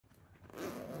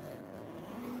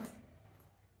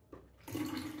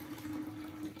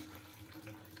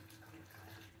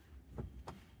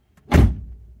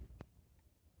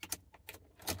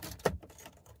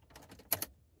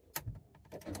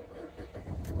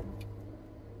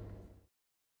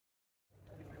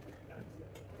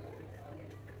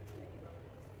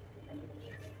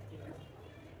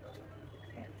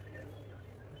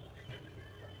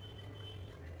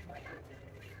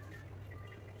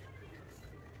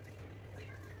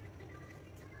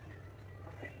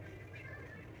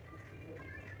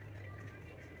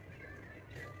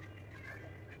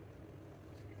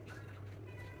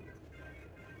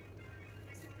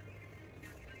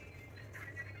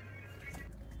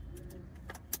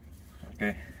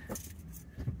Okay,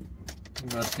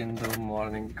 ಇವತ್ತಿಂದು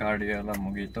morning cardio ಎಲ್ಲ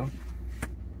ಮುಗೀತು.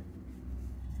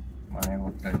 ಮನೆಗೆ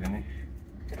ಹೋಗ್ತಾ ಇದ್ದೀನಿ.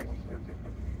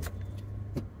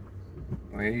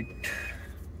 ವೆಯ್ಟ್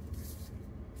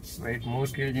 3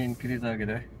 kg ಇನ್ಕ್ರೀಸ್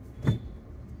ಆಗಿದೆ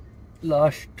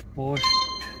ಲಾಸ್ಟ್ ಪೋಸ್ಟ್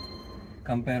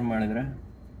ಕಂಪೇರ್ ಮಾಡಿದರೆ.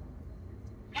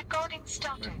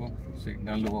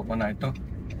 ಸಿಗ್ನಲ್ ಓಪನ್ ಆಯಿತು.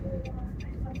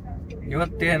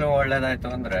 ಇವತ್ತೇನು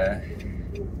ಒಳ್ಳೇದಾಯಿತು ಅಂದರೆ,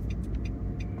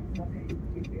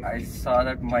 I saw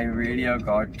that my video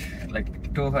got like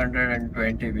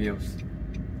 220 views.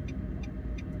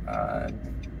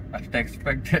 ಅಷ್ಟು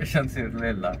ಎಕ್ಸ್ಪೆಕ್ಟೇಷನ್ಸ್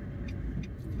ಇರಲಿಲ್ಲ.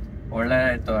 ಒಳ್ಳೆ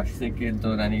ಆಯಿತು ಅಷ್ಟು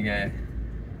ಸಿಕ್ಕಿದ್ದು ನನಗೆ.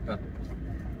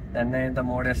 ನೆನ್ನೆಯಿಂದ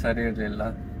ಮೂಡೇ ಸರಿ ಇರಲಿಲ್ಲ.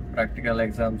 ಪ್ರಾಕ್ಟಿಕಲ್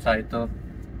ಎಕ್ಸಾಮ್ಸ್ ಆಯಿತು.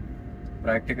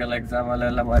 ಪ್ರಾಕ್ಟಿಕಲ್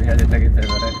ಎಕ್ಸಾಮಲ್ಲೆಲ್ಲ ಮರ್ಯಾದೆ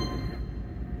ತೆಗಿತಿದ್ದಾರೆ.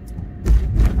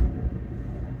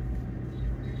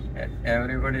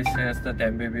 Everybody says that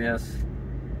MBBS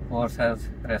course has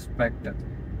respect.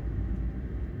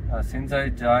 Since I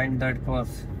joined that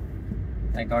course,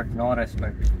 I got no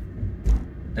respect.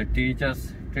 The teachers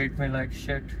treat me like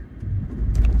shit.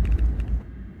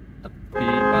 The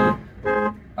people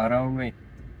around me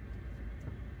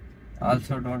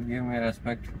also don't give me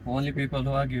respect. Only people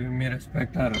who are giving me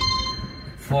respect are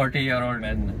 40-year-old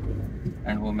men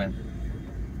and women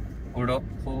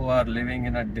who are living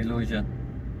in a delusion.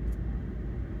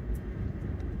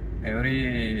 Every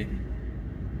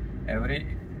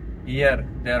year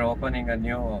they are opening a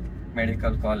new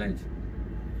medical college.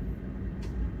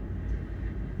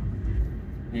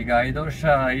 ಈಗ 5 ವರ್ಷ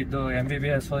ಇದು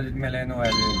MBBS ಓದಿದ್ಮೇಲೆ ಏನು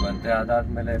value ಇಲ್ವಂತೆ.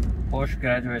 ಅದಾದ್ಮೇಲೆ post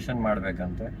graduation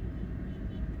ಮಾಡಬೇಕಂತೆ.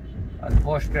 ಅದು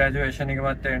post ಗ್ರಾಜುಯೇಷನಿಗೆ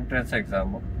ಮತ್ತೆ entrance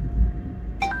exam.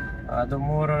 ಅದು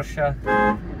 3 ವರ್ಷ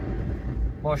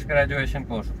post graduation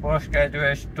course. Post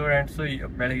graduate students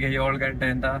ಬೆಳಿಗ್ಗೆ 7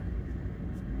 ಗಂಟೆಯಿಂದ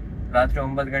ರಾತ್ರಿ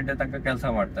 9 ಗಂಟೆ ತನಕ ಕೆಲಸ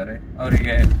ಮಾಡ್ತಾರೆ.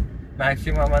 ಅವರಿಗೆ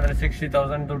ಮ್ಯಾಕ್ಸಿಮಮ್ ಅಂದರೆ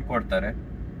 60,000 ದುಡ್ಡು ಕೊಡ್ತಾರೆ.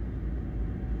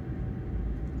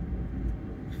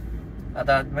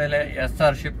 ಅದಾದ್ಮೇಲೆ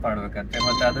SR ಶಿಪ್ ಮಾಡ್ಬೇಕಂತೆ.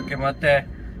 ಮತ್ತೆ ಅದಕ್ಕೆ ಮತ್ತೆ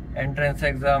ಎಂಟ್ರೆನ್ಸ್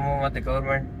ಎಕ್ಸಾಮು ಮತ್ತೆ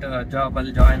ಗೌರ್ಮೆಂಟ್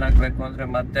ಜಾಬಲ್ಲಿ ಜಾಯ್ನ್ ಆಗಬೇಕು ಅಂದರೆ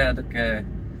ಮತ್ತೆ ಅದಕ್ಕೆ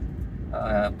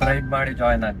ಪ್ರೈಬ್ ಮಾಡಿ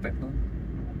ಜಾಯ್ನ್ ಆಗಬೇಕು.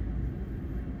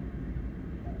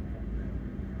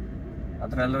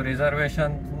 ಅದರಲ್ಲೂ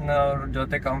ರಿಸರ್ವೇಷನ್ ಅವ್ರ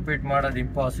ಜೊತೆ ಕಂಪೀಟ್ ಮಾಡೋದು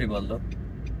ಇಂಪಾಸಿಬಲ್ಲು.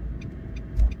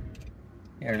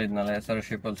 ಹೇಳಿದ್ನಲ್ಲ, SR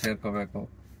ಶಿಪ್ಪಲ್ಲಿ ಸೇರ್ಕೋಬೇಕು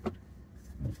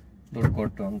ದುಡ್ಡು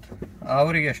ಕೊಟ್ಟು ಅಂತ.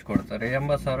 ಅವರಿಗೆ ಎಷ್ಟು ಕೊಡ್ತಾರೆ?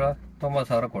 80,000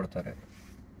 90,000 ಕೊಡ್ತಾರೆ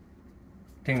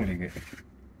ತಿಂಗಳಿಗೆ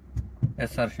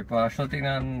SR ಶಿಪ್.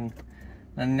 ಅಷ್ಟೊತ್ತಿಗೆ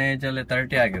ನನ್ನ ಏಜಲ್ಲಿ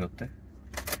 30 ಆಗಿರುತ್ತೆ.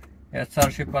 SR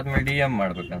ಶಿಪ್ ಆದಮೇಲೆ DM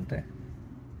ಮಾಡಬೇಕಂತೆ.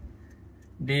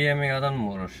 DMಗೆ ಅದೊಂದು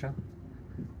 3 ವರ್ಷ.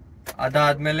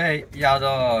 ಅದಾದಮೇಲೆ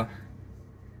ಯಾವುದೋ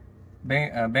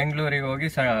ಬೆಂಗಳೂರಿಗೆ ಹೋಗಿ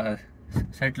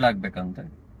ಸೆಟ್ಲ್ ಆಗಬೇಕಂತೆ.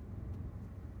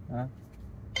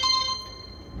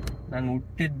 ನಾನು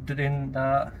ಹುಟ್ಟಿದ್ರಿಂದ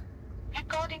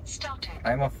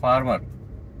I am a farmer.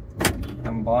 I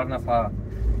am Born a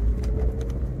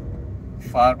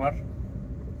farmer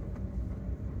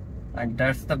and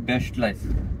that's the best life.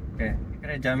 Okay,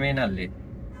 ಯಾಕಂದರೆ ಜಮೀನಲ್ಲಿ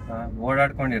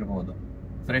ಓಡಾಡ್ಕೊಂಡಿರ್ಬೋದು,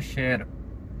 ಫ್ರೆಶ್ ಏರ್,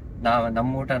 ನಮ್ಮ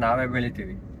ಊಟ ನಾವೇ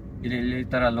ಬೆಳಿತೀವಿ. ಇಲ್ಲಿ ಈ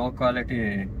ಥರ low quality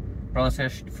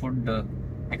processed food,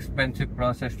 expensive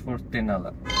processed food ತಿನ್ನಲ್ಲ.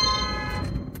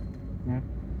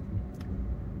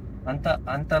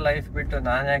 ಅಂತ ಲೈಫ್ ಬಿಟ್ಟು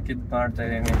ನಾನು ಯಾಕೆ ಇದು ಮಾಡ್ತಾ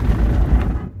ಇದ್ದೀನಿ?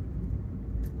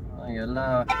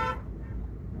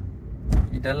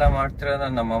 ಇದೆಲ್ಲ ಮಾಡ್ತಿರೋದು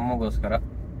ನಮ್ಮ ಅಮ್ಮಗೋಸ್ಕರ.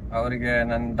 ಅವರಿಗೆ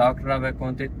ನಾನು ಡಾಕ್ಟರ್ ಆಗಬೇಕು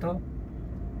ಅಂತಿತ್ತು,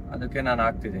 ಅದಕ್ಕೆ ನಾನು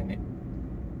ಆಗ್ತಿದ್ದೀನಿ.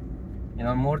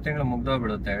 ಇನ್ನೊಂದು 3 ತಿಂಗಳು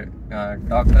ಮುಗ್ದೋಗ್ಬಿಡುತ್ತೆ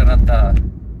ಡಾಕ್ಟರ್ ಅಂತ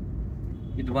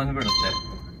ಇದು ಬಂದ್ಬಿಡುತ್ತೆ,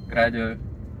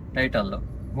 ಟೈಟಲ್ಲು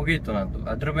ಮುಗೀತು ನಂದು.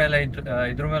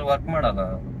 ಇದ್ರ ಮೇಲೆ ವರ್ಕ್ ಮಾಡಲ್ಲ.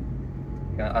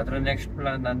 ಅದ್ರ ನೆಕ್ಸ್ಟ್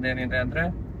ಪ್ಲಾನ್ ನಂದೇನಿದೆ ಅಂದರೆ,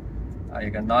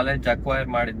 ಈಗ ನಾಲೆಡ್ಜ್ ಅಕ್ವೈರ್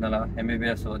ಮಾಡಿದ್ನಲ್ಲ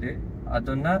MBBS ಓದಿ,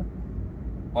 ಅದನ್ನ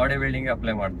ಬಾಡಿ ಬಿಲ್ಡಿಂಗ್ಗೆ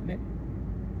ಅಪ್ಲೈ ಮಾಡ್ತೀನಿ.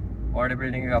 ಬಾಡಿ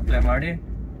ಬಿಲ್ಡಿಂಗಿಗೆ ಅಪ್ಲೈ ಮಾಡಿ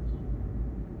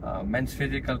ಮೆನ್ಸ್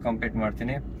ಫಿಸಿಕಲ್ ಕಂಪ್ಲೀಟ್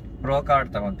ಮಾಡ್ತೀನಿ. ಪ್ರೋ ಕಾರ್ಡ್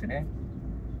ತಗೊತೀನಿ.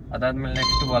 ಅದಾದ್ಮೇಲೆ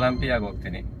ನೆಕ್ಸ್ಟ್ ಒಲಿಂಪಿಯಾಗಿ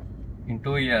ಹೋಗ್ತೀನಿ ಇನ್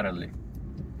 2 ಇಯರಲ್ಲಿ.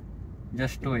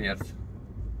 Just 2 years.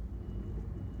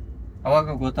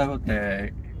 ಅವಾಗ ಗೊತ್ತಾಗುತ್ತೆ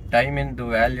ಟೈಮಿಂದು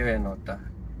ವ್ಯಾಲ್ಯೂ ಏನು ಅಂತ.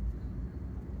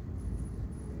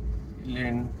 ಇಲ್ಲಿ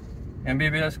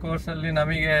MBBS ಕೋರ್ಸಲ್ಲಿ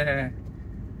ನಮಗೆ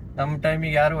ನಮ್ಮ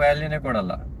ಟೈಮಿಗೆ ಯಾರು ವ್ಯಾಲ್ಯೂನೇ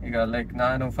ಕೊಡಲ್ಲ. ಈಗ ಲೈಕ್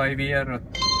ನಾನು 5 ಇಯರ್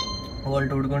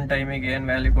ಓಲ್ಡ್ ಹುಡ್ಗನ ಟೈಮಿಗೆ ಏನು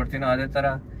ವ್ಯಾಲ್ಯೂ ಕೊಡ್ತೀನೋ, ಅದೇ ಥರ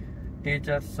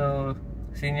ಟೀಚರ್ಸು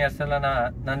ಸೀನಿಯರ್ಸ್ ಎಲ್ಲ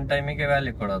ನನ್ನ ಟೈಮಿಗೆ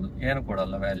ವ್ಯಾಲ್ಯೂ ಕೊಡೋದು. ಏನು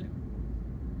ಕೊಡಲ್ಲ ವ್ಯಾಲ್ಯೂ.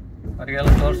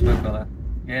 ಅವರಿಗೆಲ್ಲ ತೋರಿಸ್ಬೇಕಲ್ಲ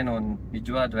ಏನು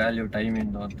ನಿಜವಾದ ವ್ಯಾಲ್ಯೂ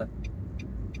ಟೈಮಿಂದು ಅಂತ.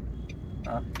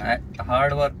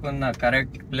 ಹಾರ್ಡ್ ವರ್ಕನ್ನ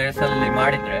ಕರೆಕ್ಟ್ ಪ್ಲೇಸಲ್ಲಿ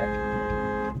ಮಾಡಿದರೆ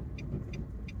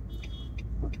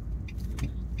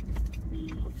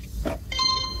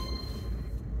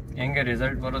ಹೆಂಗೆ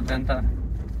ರಿಸಲ್ಟ್ ಬರುತ್ತೆ ಅಂತ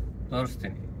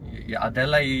ತೋರಿಸ್ತೀನಿ.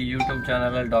 ಅದೆಲ್ಲ ಈ ಯೂಟ್ಯೂಬ್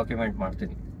ಚಾನಲಲ್ಲಿ ಡಾಕ್ಯುಮೆಂಟ್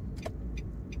ಮಾಡ್ತೀನಿ.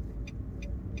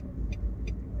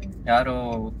 ಯಾರು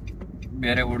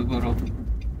ಬೇರೆ ಹುಡುಗರು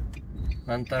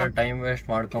ನಂತರ ಟೈಮ್ ವೇಸ್ಟ್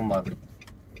ಮಾಡ್ಕೊಬಾರ್ದು.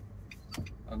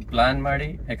 ಒಂದು ಪ್ಲಾನ್ ಮಾಡಿ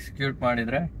ಎಕ್ಸಿಕ್ಯೂಟ್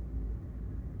ಮಾಡಿದರೆ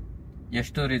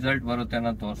ಎಷ್ಟು ರಿಸಲ್ಟ್ ಬರುತ್ತೆ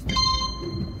ಅನ್ನೋದು ತೋರಿಸ್ತೀನಿ.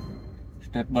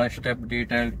 Step by step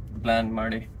detail plan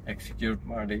ಮಾಡಿ ಎಕ್ಸಿಕ್ಯೂಟ್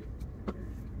ಮಾಡಿ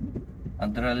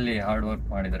ಅದರಲ್ಲಿ ಹಾರ್ಡ್ ವರ್ಕ್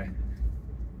ಮಾಡಿದರೆ,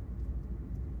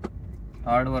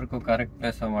 ಹಾರ್ಡ್ ವರ್ಕು ಕರೆಕ್ಟ್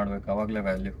ಪ್ಲೇಸ್ ಮಾಡಬೇಕು, ಅವಾಗಲೇ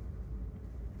ವ್ಯಾಲ್ಯೂ.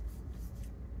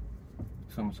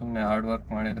 ಸುಮ್ಮನೆ ಹಾರ್ಡ್ ವರ್ಕ್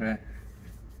ಮಾಡಿದರೆ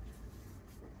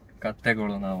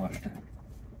ಕತ್ತೆಗಳು ನಾವು ಅಷ್ಟೆ.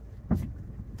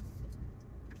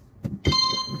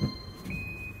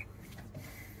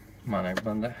 ಮನೆಗೆ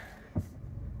ಬಂದೆ.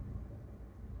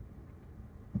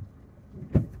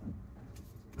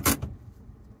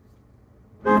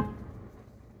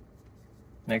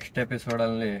 ನೆಕ್ಸ್ಟ್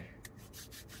ಎಪಿಸೋಡಲ್ಲಿ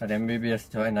ಅದು MBBS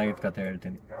ಜಾಯ್ನ್ ಆಗಿದ್ದ ಕತೆ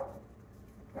ಹೇಳ್ತೀನಿ,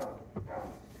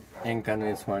 ಹೆಂಗೆ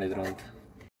ಕನ್ವಿನ್ಸ್ ಮಾಡಿದ್ರು ಅಂತ.